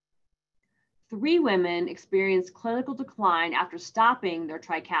 3 women experienced clinical decline after stopping their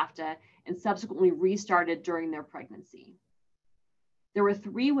Trikafta and subsequently restarted during their pregnancy. There were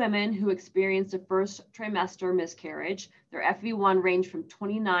 3 women who experienced a first trimester miscarriage. Their FEV1 ranged from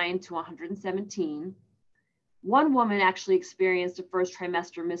 29 to 117. 1 woman actually experienced a first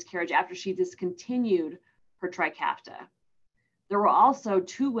trimester miscarriage after she discontinued her Trikafta. There were also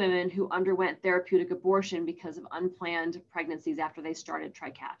 2 women who underwent therapeutic abortion because of unplanned pregnancies after they started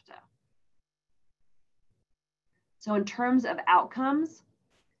Trikafta. So in terms of outcomes,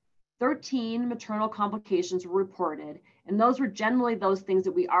 13 maternal complications were reported, and those were generally those things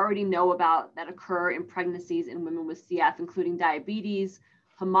that we already know about that occur in pregnancies in women with CF, including diabetes,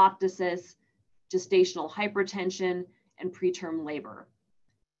 hemoptysis, gestational hypertension, and preterm labor.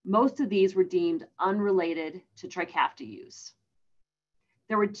 Most of these were deemed unrelated to Trikafta use.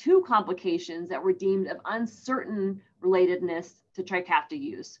 There were 2 complications that were deemed of uncertain relatedness to Trikafta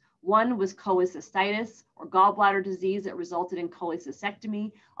use. One was cholecystitis, or gallbladder disease, that resulted in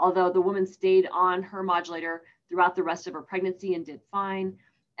cholecystectomy, although the woman stayed on her modulator throughout the rest of her pregnancy and did fine.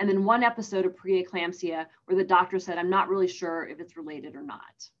 And then 1 episode of preeclampsia where the doctor said, I'm not really sure if it's related or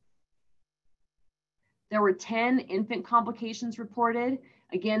not. There were 10 infant complications reported.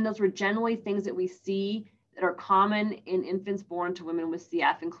 Again, those were generally things that we see that are common in infants born to women with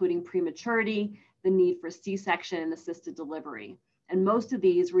CF, including prematurity, the need for C-section, and assisted delivery. And most of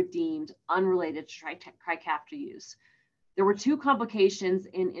these were deemed unrelated to Trikafta use. There were 2 complications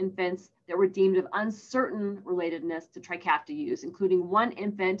in infants that were deemed of uncertain relatedness to Trikafta use, including 1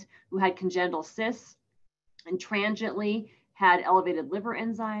 infant who had congenital cysts and transiently had elevated liver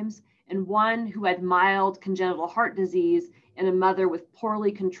enzymes, and 1 who had mild congenital heart disease, and a mother with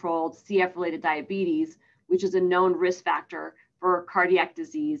poorly controlled CF-related diabetes, which is a known risk factor for cardiac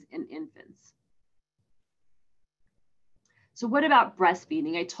disease in infants. So what about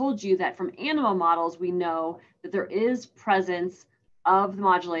breastfeeding? I told you that from animal models, we know that there is presence of the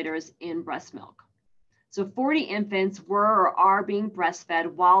modulators in breast milk. So 40 infants were or are being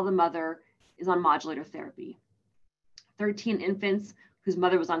breastfed while the mother is on modulator therapy. 13 infants whose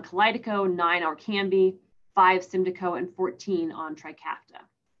mother was on Kalydeco, 9 Orkambi, 5 Symdeko, and 14 on Trikafta.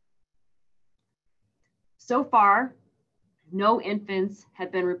 So far, no infants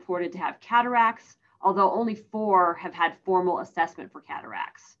have been reported to have cataracts, although only 4 have had formal assessment for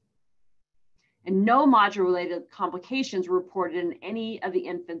cataracts. And no module-related complications were reported in any of the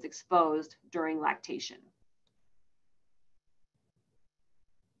infants exposed during lactation.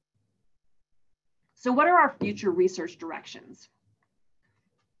 So what are our future research directions?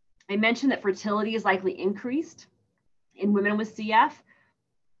 I mentioned that fertility is likely increased in women with CF.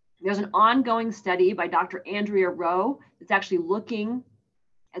 There's an ongoing study by Dr. Andrea Rowe that's actually looking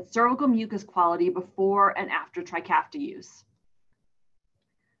at cervical mucus quality before and after Trikafta use.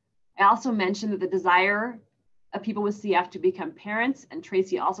 I also mentioned that the desire of people with CF to become parents, and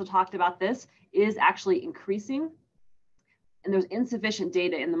Tracy also talked about this, is actually increasing, and there's insufficient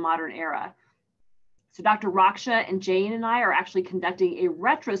data in the modern era. So Dr. Raksha and Jane and I are actually conducting a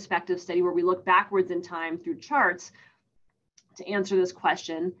retrospective study where we look backwards in time through charts to answer this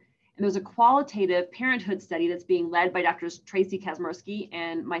question. And there's a qualitative parenthood study that's being led by Drs. Tracy Kazmersky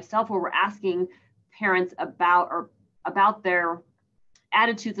and myself, where we're asking parents about their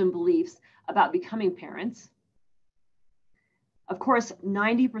attitudes and beliefs about becoming parents. Of course,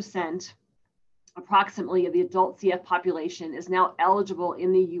 90% approximately of the adult CF population is now eligible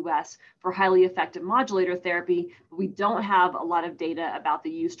in the US for highly effective modulator therapy, but we don't have a lot of data about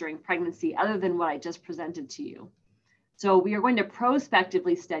the use during pregnancy other than what I just presented to you. So we are going to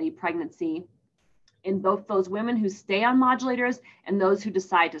prospectively study pregnancy in both those women who stay on modulators and those who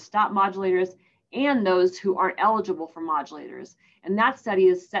decide to stop modulators, and those who aren't eligible for modulators. And that study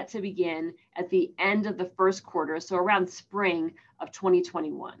is set to begin at the end of the first quarter, so around spring of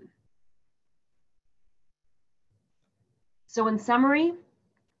 2021. So in summary,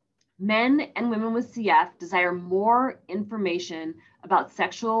 men and women with CF desire more information about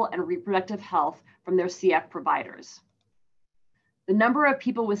sexual and reproductive health from their CF providers. The number of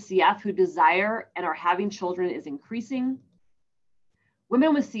people with CF who desire and are having children is increasing.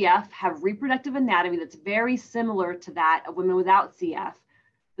 Women with CF have reproductive anatomy that's very similar to that of women without CF,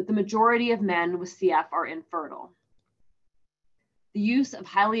 but the majority of men with CF are infertile. The use of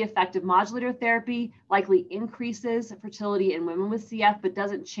highly effective modulator therapy likely increases fertility in women with CF, but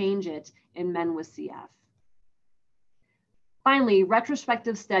doesn't change it in men with CF. Finally,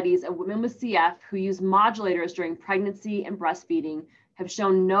 retrospective studies of women with CF who use modulators during pregnancy and breastfeeding have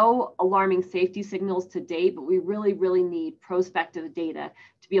shown no alarming safety signals to date, but we really need prospective data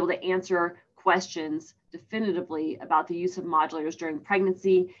to be able to answer questions definitively about the use of modulators during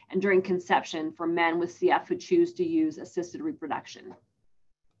pregnancy and during conception for men with CF who choose to use assisted reproduction.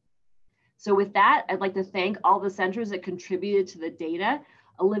 So with that, I'd like to thank all the centers that contributed to the data.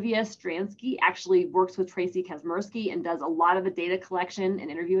 Olivia Stransky actually works with Tracy Kazmersky and does a lot of the data collection and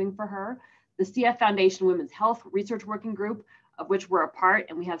interviewing for her. The CF Foundation Women's Health Research Working Group, of which we're a part,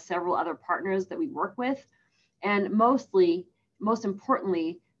 and we have several other partners that we work with. And most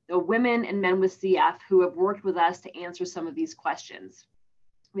importantly, the women and men with CF who have worked with us to answer some of these questions.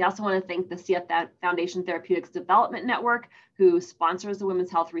 We also want to thank the CF Foundation Therapeutics Development Network, who sponsors the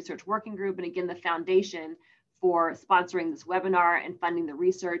Women's Health Research Working Group, and again, the foundation for sponsoring this webinar and funding the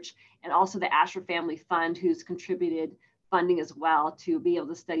research, and also the Asher Family Fund, who's contributed funding as well to be able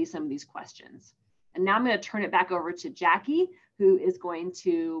to study some of these questions. And now I'm going to turn it back over to Jackie, who is going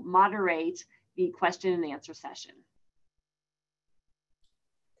to moderate the question and answer session.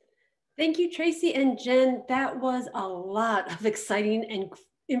 Thank you, Tracy and Jen. That was a lot of exciting and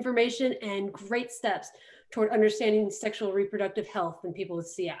information and great steps toward understanding sexual reproductive health in people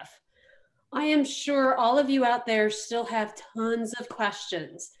with CF. I am sure all of you out there still have tons of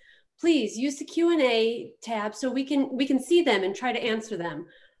questions. Please use the Q&A tab so we can see them and try to answer them.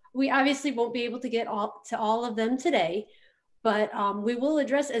 We obviously won't be able to get to all of them today, but we will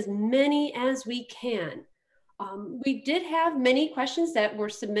address as many as we can. We did have many questions that were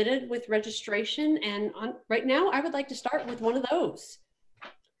submitted with registration, and right now I would like to start with one of those.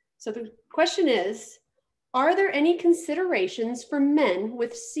 So the question is, are there any considerations for men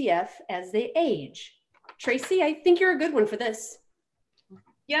with CF as they age? Tracy, I think you're a good one for this.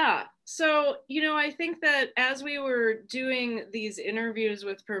 Yeah, so, I think that as we were doing these interviews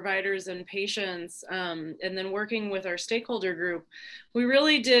with providers and patients, and then working with our stakeholder group, we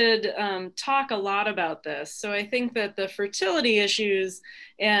really did talk a lot about this. So I think that the fertility issues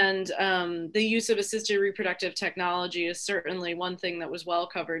and the use of assisted reproductive technology is certainly one thing that was well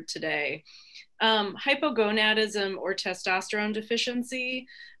covered today. Hypogonadism or testosterone deficiency,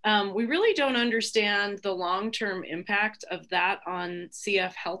 we really don't understand the long-term impact of that on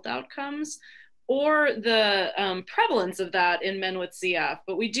CF health outcomes or the prevalence of that in men with CF.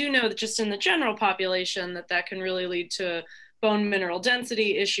 But we do know that just in the general population that can really lead to bone mineral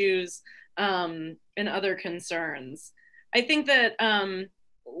density issues and other concerns. I think that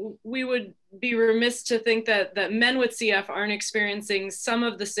we would be remiss to think that men with CF aren't experiencing some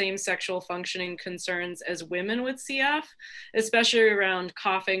of the same sexual functioning concerns as women with CF, especially around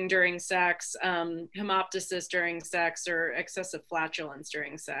coughing during sex, hemoptysis during sex, or excessive flatulence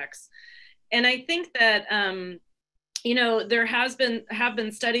during sex. And I think that, there have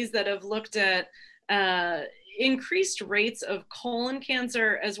been studies that have looked at increased rates of colon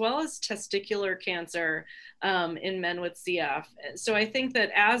cancer as well as testicular cancer in men with CF. So I think that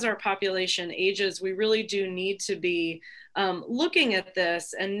as our population ages, we really do need to be looking at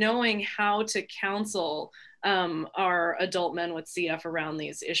this and knowing how to counsel our adult men with CF around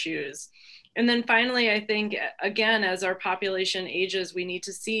these issues. And then finally, I think, again, as our population ages, we need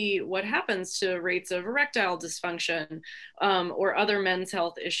to see what happens to rates of erectile dysfunction or other men's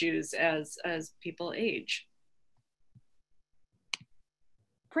health issues as people age.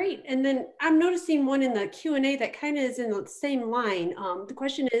 Great. And then I'm noticing one in the Q&A that kind of is in the same line. The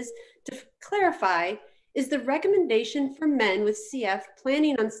question is, to clarify, is the recommendation for men with CF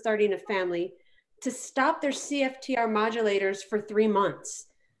planning on starting a family to stop their CFTR modulators for 3 months?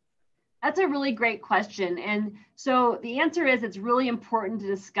 That's a really great question. And so the answer is it's really important to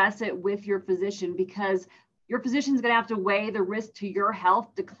discuss it with your physician, because your physician is going to have to weigh the risk to your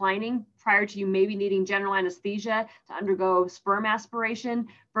health declining prior to you maybe needing general anesthesia to undergo sperm aspiration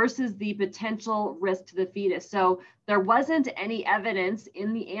versus the potential risk to the fetus. So there wasn't any evidence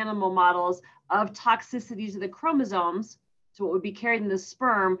in the animal models of toxicity to the chromosomes, so what would be carried in the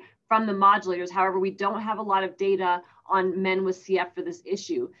sperm, from the modulators. However, we don't have a lot of data on men with CF for this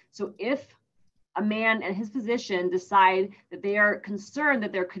issue. So if a man and his physician decide that they are concerned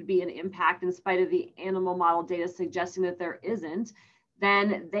that there could be an impact in spite of the animal model data suggesting that there isn't,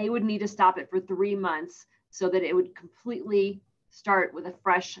 then they would need to stop it for 3 months so that it would completely start with a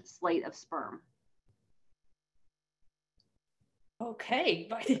fresh slate of sperm. Okay,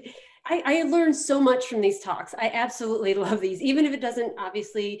 but I learned so much from these talks. I absolutely love these. Even if it doesn't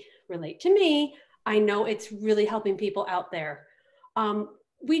obviously relate to me, I know it's really helping people out there.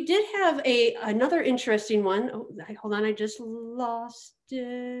 We did have another interesting one. Oh, hold on, I just lost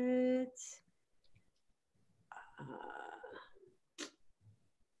it.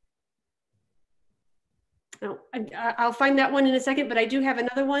 No, I'll find that one in a second, but I do have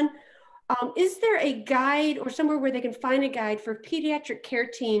another one. Is there a guide or somewhere where they can find a guide for pediatric care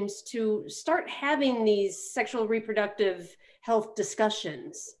teams to start having these sexual reproductive health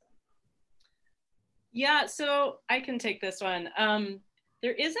discussions? Yeah, so I can take this one.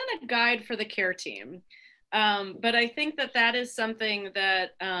 There isn't a guide for the care team, but I think that that is something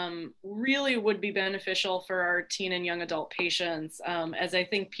that really would be beneficial for our teen and young adult patients, as I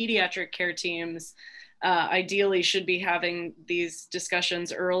think pediatric care teams ideally should be having these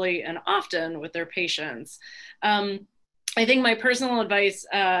discussions early and often with their patients. I think my personal advice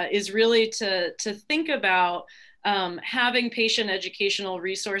is really to think about having patient educational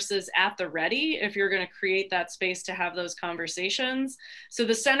resources at the ready if you're going to create that space to have those conversations. So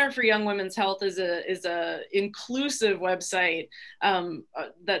the Center for Young Women's Health is a inclusive website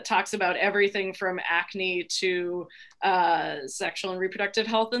that talks about everything from acne to sexual and reproductive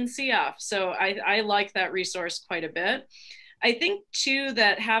health and CF. So I like that resource quite a bit. I think too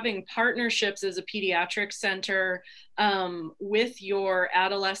that having partnerships as a pediatric center with your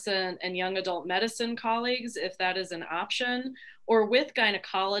adolescent and young adult medicine colleagues, if that is an option, or with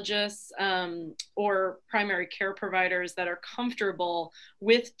gynecologists or primary care providers that are comfortable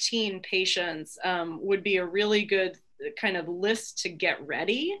with teen patients would be a really good kind of list to get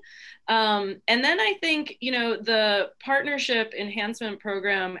ready. And then I think, you know, the partnership enhancement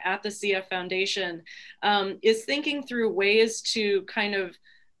program at the CF Foundation is thinking through ways to kind of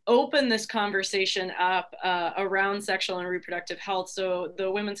open this conversation up around sexual and reproductive health. So the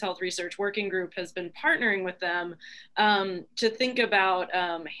Women's Health Research Working Group has been partnering with them to think about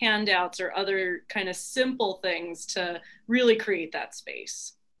handouts or other kind of simple things to really create that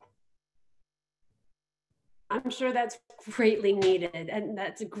space. I'm sure that's greatly needed, and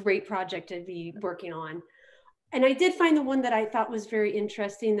that's a great project to be working on. And I did find the one that I thought was very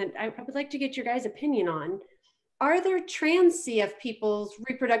interesting that I would like to get your guys' opinion on. Are there trans CF people's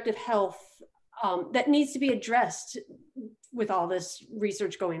reproductive health that needs to be addressed with all this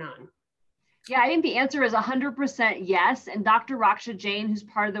research going on? Yeah, I think the answer is 100% yes. And Dr. Raksha Jain, who's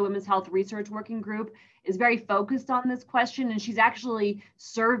part of the Women's Health Research Working Group, is very focused on this question. And she's actually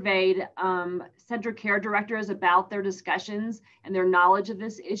surveyed center care directors about their discussions and their knowledge of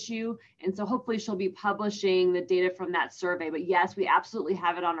this issue. And so hopefully she'll be publishing the data from that survey. But yes, we absolutely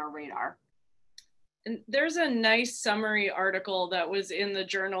have it on our radar. And there's a nice summary article that was in the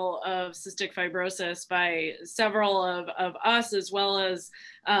Journal of Cystic Fibrosis by several of us, as well as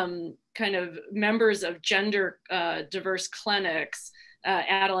kind of members of gender diverse clinics,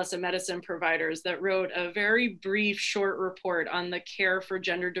 adolescent medicine providers, that wrote a very brief short report on the care for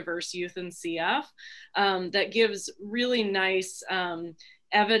gender diverse youth in CF that gives really nice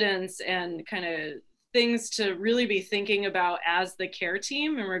evidence and kind of things to really be thinking about as the care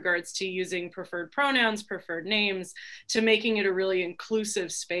team in regards to using preferred pronouns, preferred names, to making it a really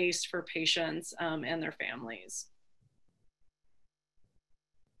inclusive space for patients and their families.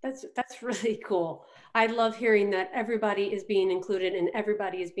 That's really cool. I love hearing that everybody is being included and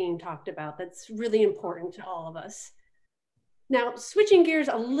everybody is being talked about. That's really important to all of us. Now, switching gears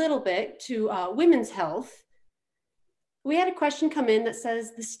a little bit to women's health, we had a question come in that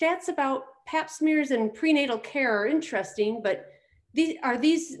says the stats about pap smears and prenatal care are interesting, but these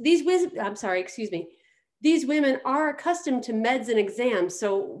women are accustomed to meds and exams.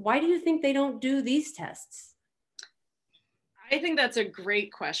 So why do you think they don't do these tests? I think that's a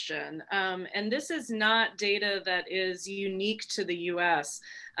great question. And this is not data that is unique to the US.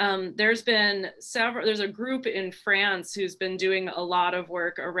 There's a group in France who's been doing a lot of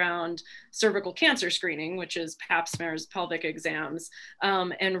work around cervical cancer screening, which is pap smears, pelvic exams,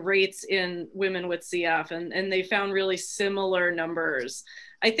 and rates in women with CF. And they found really similar numbers.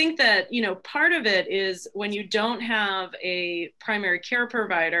 I think that, you know, part of it is when you don't have a primary care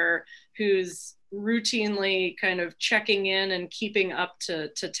provider who's routinely kind of checking in and keeping up to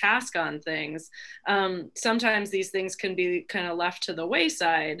task on things, sometimes these things can be kind of left to the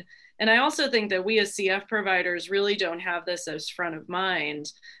wayside. And I also think that we as CF providers really don't have this as front of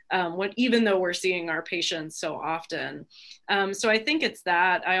mind, even though we're seeing our patients so often. So I think it's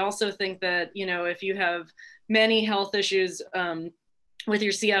that. I also think that, you know, if you have many health issues with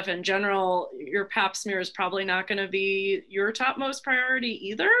your CF in general, your pap smear is probably not going to be your topmost priority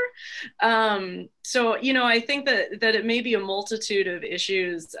either. So, you know, I think that it may be a multitude of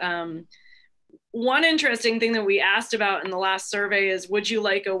issues. One interesting thing that we asked about in the last survey is, would you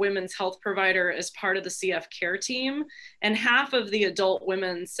like a women's health provider as part of the CF care team? And half of the adult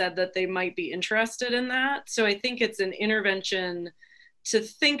women said that they might be interested in that. So I think it's an intervention to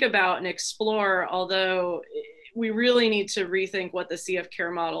think about and explore, although we really need to rethink what the CF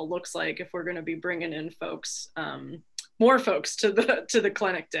care model looks like if we're going to be bringing in folks more folks to the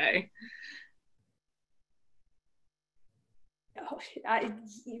clinic day. Oh, I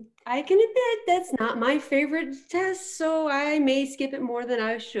can admit that's not my favorite test, so I may skip it more than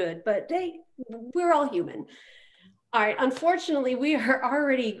I should, but hey, we're all human. All right, unfortunately, we are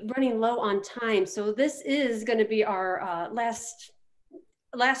already running low on time, so this is going to be our last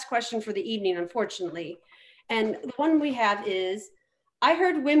question for the evening, unfortunately. And the one we have is, I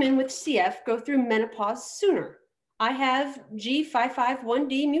heard women with CF go through menopause sooner. I have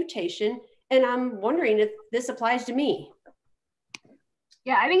G551D mutation, and I'm wondering if this applies to me.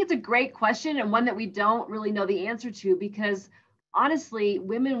 Yeah, I think it's a great question and one that we don't really know the answer to, because honestly,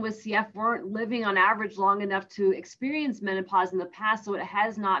 women with CF weren't living on average long enough to experience menopause in the past, so it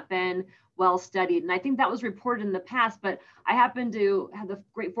has not been well studied. And I think that was reported in the past, but I happen to have the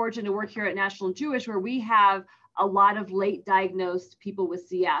great fortune to work here at National Jewish, where we have a lot of late diagnosed people with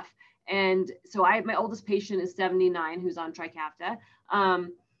CF. And so my oldest patient is 79, who's on Trikafta.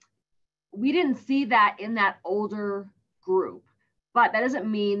 We didn't see that in that older group, but that doesn't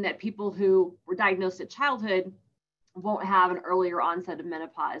mean that people who were diagnosed at childhood won't have an earlier onset of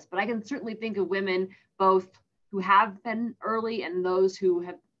menopause. But I can certainly think of women both who have been early and those who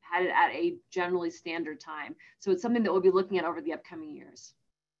have had it at a generally standard time. So it's something that we'll be looking at over the upcoming years.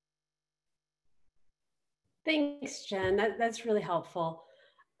 Thanks, Jen. That's really helpful.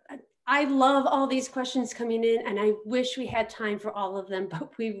 I love all these questions coming in, and I wish we had time for all of them,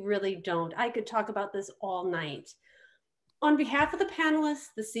 but we really don't. I could talk about this all night. On behalf of the panelists,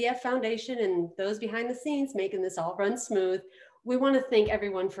 the CF Foundation, and those behind the scenes making this all run smooth, we want to thank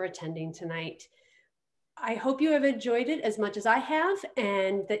everyone for attending tonight. I hope you have enjoyed it as much as I have,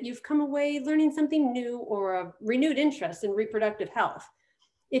 and that you've come away learning something new or a renewed interest in reproductive health.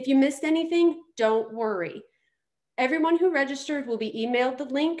 If you missed anything, don't worry. Everyone who registered will be emailed the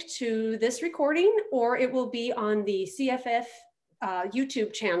link to this recording, or it will be on the CFF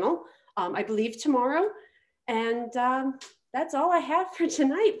YouTube channel, I believe tomorrow. And that's all I have for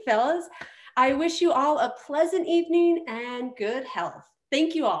tonight, fellas. I wish you all a pleasant evening and good health.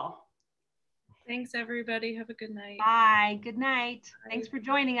 Thank you all. Thanks, everybody. Have a good night. Bye. Good night. Bye. Thanks for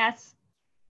joining us.